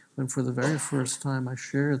 when for the very first time I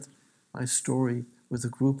shared my story with a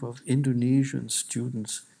group of Indonesian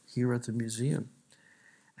students here at the museum.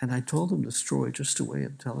 And I told them the story just the way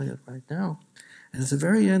I'm telling it right now. And at the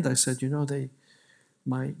very end, I said,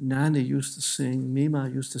 my nanny used to sing, Mima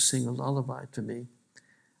used to sing a lullaby to me.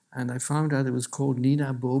 And I found out it was called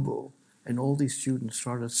Nina Bobo, and all these students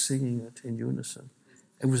started singing it in unison.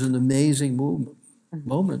 It was an amazing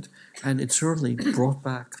moment, and it certainly brought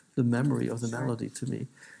back the memory of the melody to me.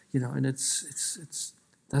 And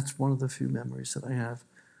that's one of the few memories that I have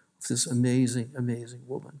of this amazing, amazing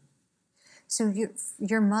woman. So you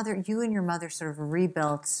and your mother sort of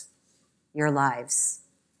rebuilt your lives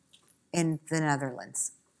in the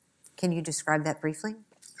Netherlands. Can you describe that briefly?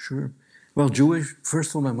 Sure. Well,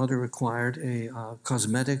 first of all, my mother acquired a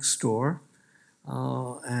cosmetic store,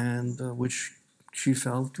 which she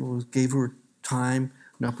felt gave her time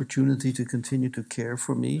and opportunity to continue to care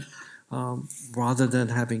for me, rather than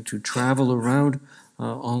having to travel around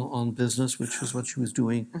on business, which is what she was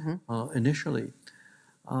doing initially,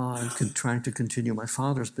 and trying to continue my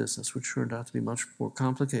father's business, which turned out to be much more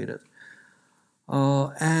complicated.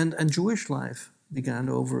 And Jewish life began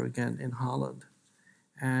over again in Holland.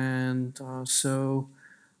 And so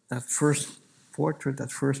that first portrait,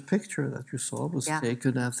 that first picture that you saw was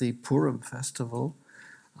taken at the Purim festival,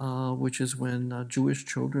 which is when Jewish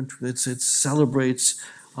children, it celebrates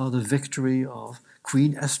the victory of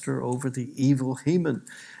Queen Esther over the evil Haman.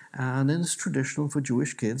 And it's traditional for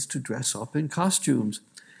Jewish kids to dress up in costumes.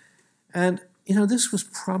 And, this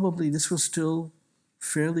was still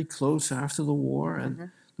fairly close after the war,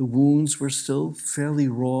 and the wounds were still fairly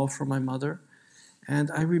raw for my mother.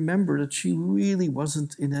 And I remember that she really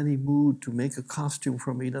wasn't in any mood to make a costume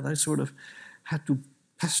for me, that I sort of had to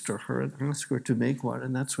pester her and ask her to make one.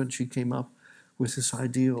 And that's when she came up with this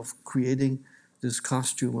idea of creating this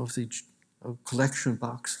costume of the collection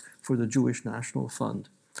box for the Jewish National Fund.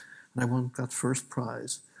 And I got first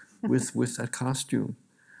prize with that costume.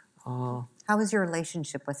 How was your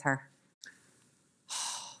relationship with her?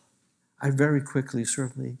 I very quickly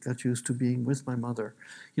certainly got used to being with my mother.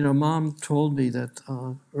 Mom told me that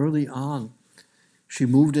early on, she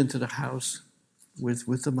moved into the house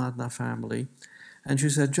with the Madna family, and she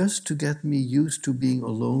said just to get me used to being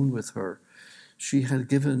alone with her, she had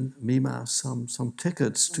given Mima some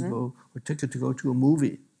tickets to go to a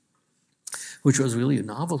movie, which was really a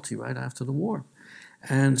novelty right after the war.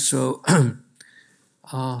 And so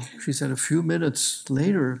she said a few minutes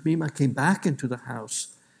later, Mima came back into the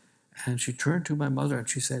house. And she turned to my mother and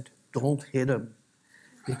she said, "Don't hit him,"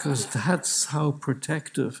 because that's how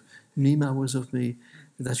protective Mima was of me,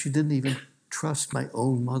 that she didn't even trust my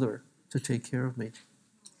own mother to take care of me.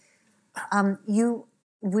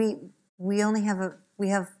 We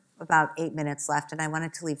have about 8 minutes left, and I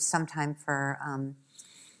wanted to leave some time for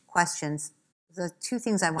questions. The two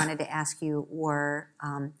things I wanted to ask you were,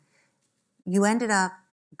 you ended up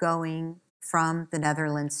going from the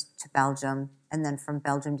Netherlands to Belgium, and then from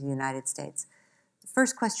Belgium to the United States. The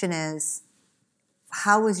first question is,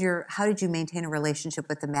 how did you maintain a relationship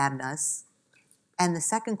with the Madnas? And the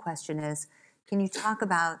second question is, can you talk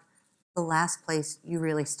about the last place you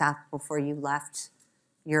really stopped before you left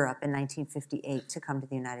Europe in 1958 to come to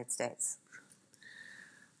the United States?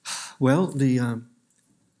 Well,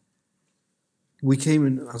 we came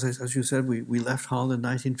in, as you said, we left Holland in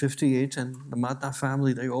 1958, and the Madna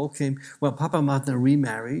family, they all came. Well, Papa Madna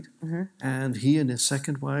remarried, and he and his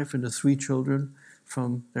second wife and the 3 children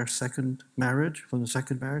from the second marriage,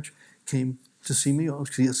 came to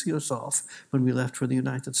see us off when we left for the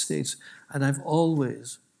United States. And I've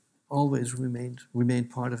always remained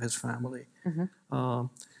part of his family.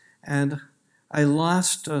 And I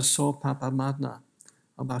last saw Papa Madna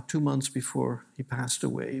about 2 months before he passed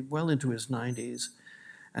away, well into his 90s.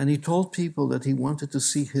 And he told people that he wanted to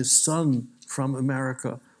see his son from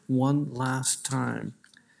America one last time.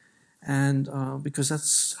 And because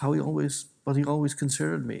that's how he always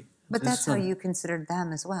considered me. But that's how you considered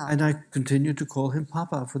them as well. And I continued to call him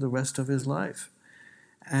Papa for the rest of his life.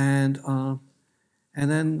 And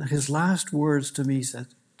then his last words to me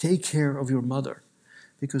said, "Take care of your mother,"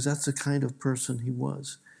 because that's the kind of person he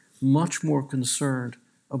was. Much more concerned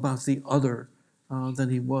about the other than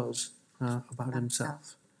he was about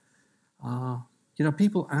himself.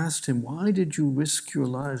 People asked him, "Why did you risk your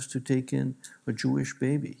lives to take in a Jewish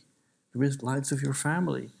baby? The risk lives of your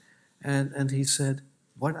family?" And he said,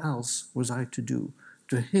 "What else was I to do?"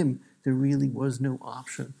 To him, there really was no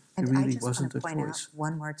option. There really wasn't a choice. And I just want to point out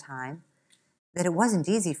one more time that it wasn't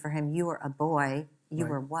easy for him. You were a boy. You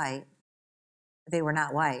were white. They were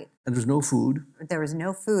not white. And there's no food. There was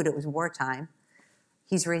no food. It was wartime.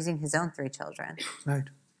 He's raising his own 3 children. Right.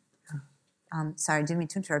 Sorry, I didn't mean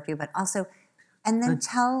to interrupt you, but also, and then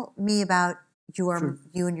tell me about you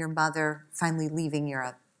and your mother finally leaving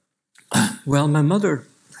Europe. Well, my mother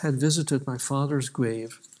had visited my father's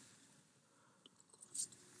grave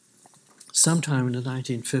sometime in the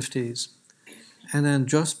 1950s. And then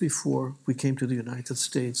just before we came to the United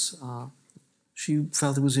States, she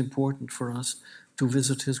felt it was important for us to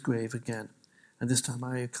visit his grave again. And this time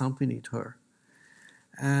I accompanied her.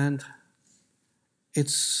 And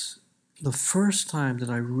it's the first time that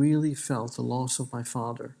I really felt the loss of my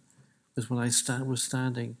father was when I was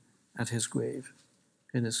standing at his grave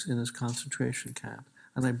in his concentration camp.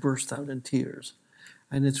 And I burst out in tears.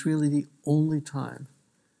 And it's really the only time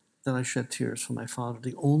that I shed tears for my father,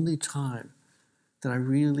 the only time that I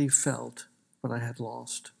really felt what I had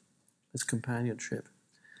lost, his companionship.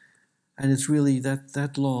 And it's really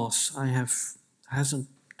that loss hasn't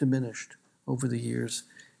diminished over the years.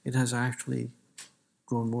 It has actually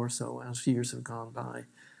grown more so as years have gone by.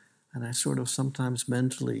 And I sort of sometimes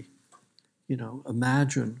mentally,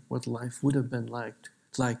 imagine what life would have been like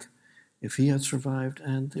if he had survived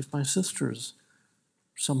and if my sisters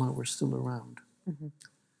somehow were still around. Mm-hmm.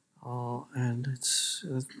 And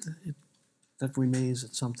that remains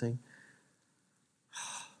it's something.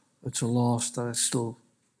 It's a loss that I still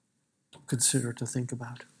consider to think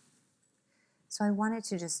about. So I wanted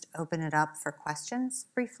to just open it up for questions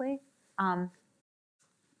briefly.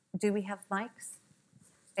 Do we have mics?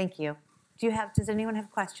 Thank you. Does anyone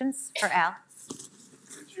have questions for Al?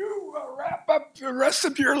 Could you wrap up the rest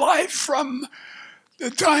of your life from the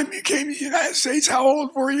time you came to the United States? How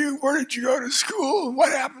old were you? Where did you go to school?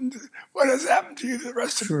 And what has happened to you the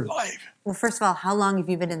rest of your life? Well, first of all, how long have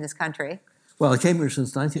you been in this country? Well, I came here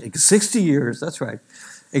since 60 years, that's right.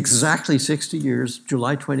 Exactly 60 years.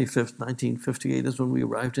 July 25th, 1958 is when we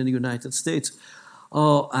arrived in the United States.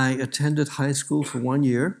 I attended high school for 1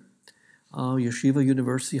 year, Yeshiva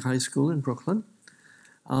University High School in Brooklyn,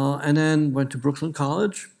 and then went to Brooklyn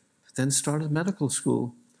College, then started medical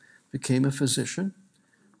school, became a physician,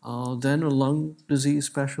 then a lung disease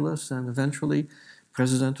specialist, and eventually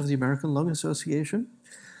president of the American Lung Association.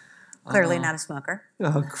 Clearly not a smoker.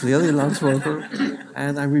 Clearly not a smoker.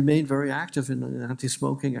 And I remain very active in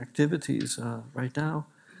anti-smoking activities right now.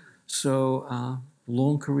 So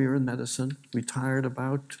long career in medicine, retired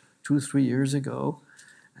about 2-3 years ago,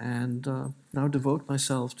 and now devote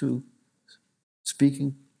myself to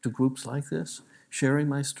speaking to groups like this, sharing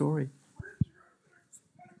my story.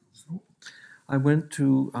 I went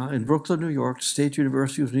to, in Brooklyn, New York, State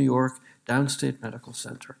University of New York, Downstate Medical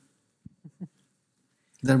Center.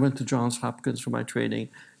 Then went to Johns Hopkins for my training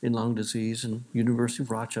in lung disease and University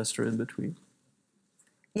of Rochester in between.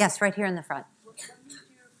 Yes, right here in the front. What made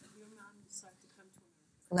your mom decide to come to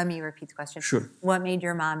America? Let me repeat the question. Sure. What made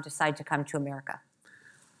your mom decide to come to America?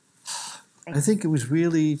 I think it was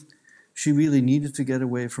she really needed to get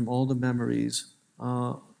away from all the memories.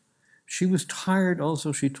 She was tired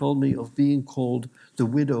also, she told me, of being called the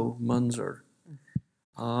widow Munzer.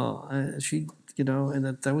 And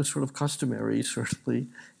that was sort of customary, certainly,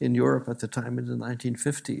 in Europe at the time in the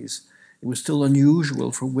 1950s. It was still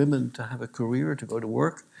unusual for women to have a career, to go to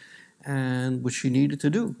work, and which she needed to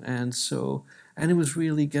do. And it was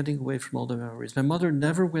really getting away from all the memories. My mother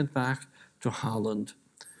never went back to Holland.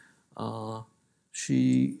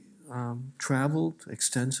 She traveled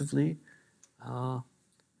extensively,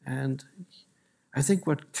 and I think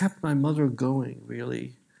what kept my mother going,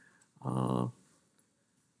 really,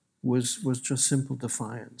 was just simple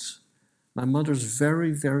defiance. My mother's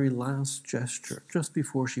very, very last gesture, just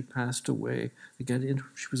before she passed away, again,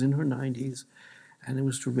 she was in her 90s, and it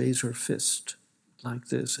was to raise her fist like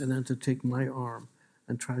this, and then to take my arm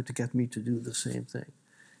and try to get me to do the same thing.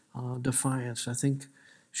 Defiance. I think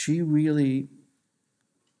she really,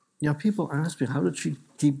 people ask me, how did she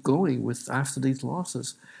keep going after these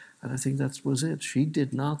losses? And I think that was it. She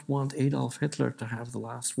did not want Adolf Hitler to have the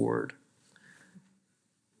last word.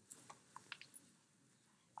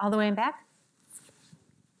 All the way in back?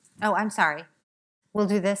 Oh, I'm sorry. We'll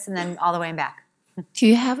do this and then all the way in back. Do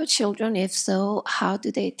you have children? If so, how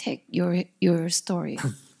do they take your story?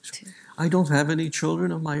 I don't have any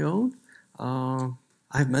children of my own.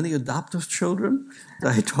 I have many adoptive children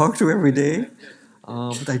that I talk to every day,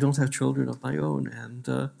 but I don't have children of my own.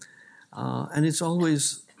 And it's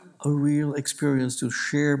always a real experience to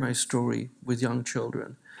share my story with young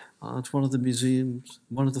children. It's one of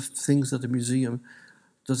the things that the museum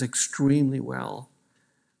does extremely well.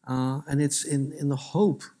 And it's in the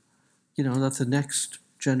hope, that the next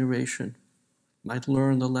generation might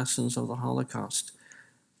learn the lessons of the Holocaust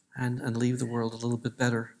and leave the world a little bit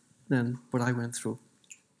better than what I went through.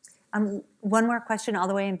 One more question all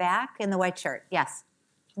the way in back in the white shirt. Yes.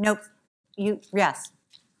 Nope. Yes.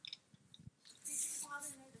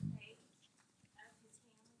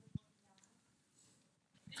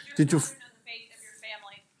 Did you? Know the fate of your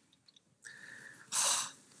family?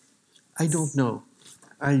 I don't know.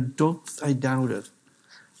 I doubt it.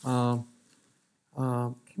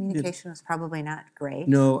 Communication was probably not great.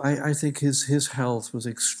 No, I think his health was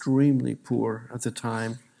extremely poor at the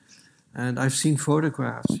time. And I've seen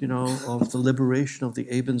photographs, of the liberation of the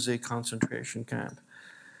Ebensee concentration camp.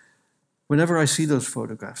 Whenever I see those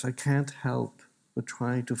photographs, I can't help but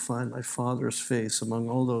trying to find my father's face among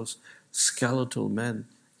all those skeletal men,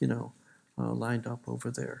 lined up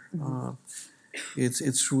over there. Mm-hmm.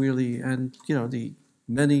 It's really, and the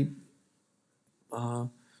many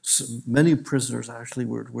prisoners actually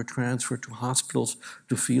were transferred to hospitals,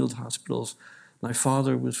 to field hospitals. My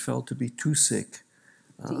father was felt to be too sick,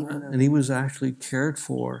 and he was actually cared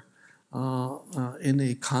for in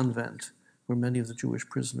a convent where many of the Jewish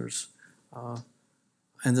prisoners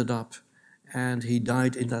ended up. And he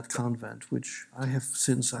died in that convent, which I have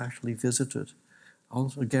since actually visited.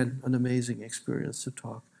 Also, again, an amazing experience to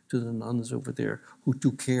talk to the nuns over there who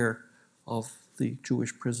took care of the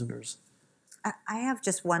Jewish prisoners. I have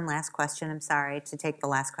just one last question. I'm sorry to take the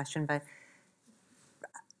last question, but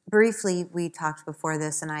briefly, we talked before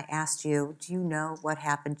this, and I asked you, do you know what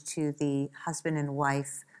happened to the husband and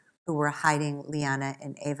wife who were hiding Liana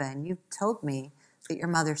and Eva? And you told me that your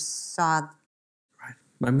mother saw. Right.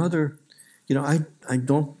 My mother, I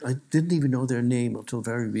didn't even know their name until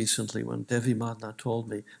very recently when Devi Madna told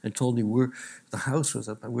me where the house was,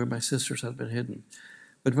 where my sisters had been hidden.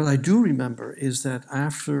 But what I do remember is that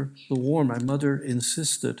after the war, my mother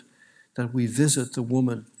insisted that we visit the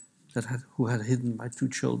woman who had hidden my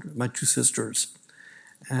two sisters.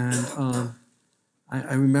 And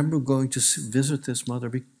I remember going to visit this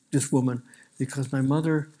woman, because my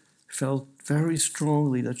mother felt very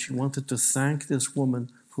strongly that she wanted to thank this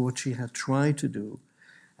woman for what she had tried to do,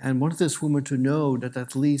 and wanted this woman to know that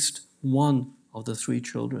at least one of the three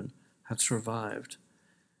children had survived.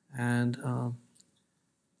 And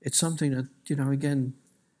it's something that, again,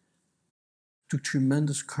 took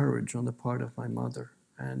tremendous courage on the part of my mother.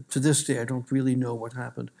 And to this day, I don't really know what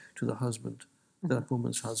happened to the husband, that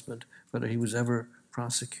woman's husband, whether he was ever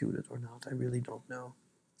prosecuted or not. I really don't know.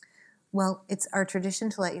 Well, it's our tradition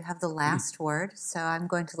to let you have the last word, so I'm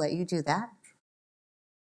going to let you do that.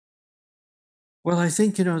 Well, I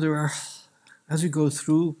think, there are, as you go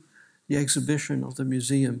through the exhibition of the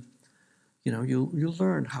museum, you'll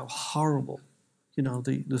learn how horrible,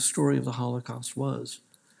 the story of the Holocaust was.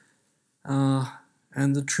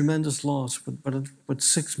 And the tremendous loss, what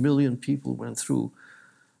 6 million people went through,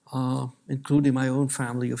 including my own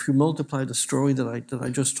family. If you multiply the story that I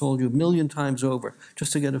just told you 1 million times over,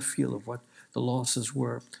 just to get a feel of what the losses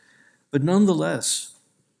were. But nonetheless,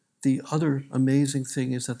 the other amazing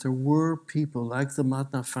thing is that there were people like the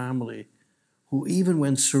Matna family who, even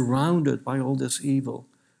when surrounded by all this evil,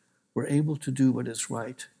 were able to do what is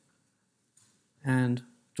right and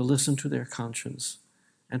to listen to their conscience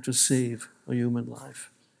and to save a human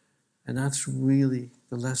life. And that's really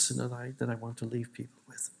the lesson that I want to leave people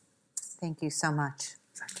with. Thank you so much.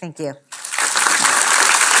 Thank you.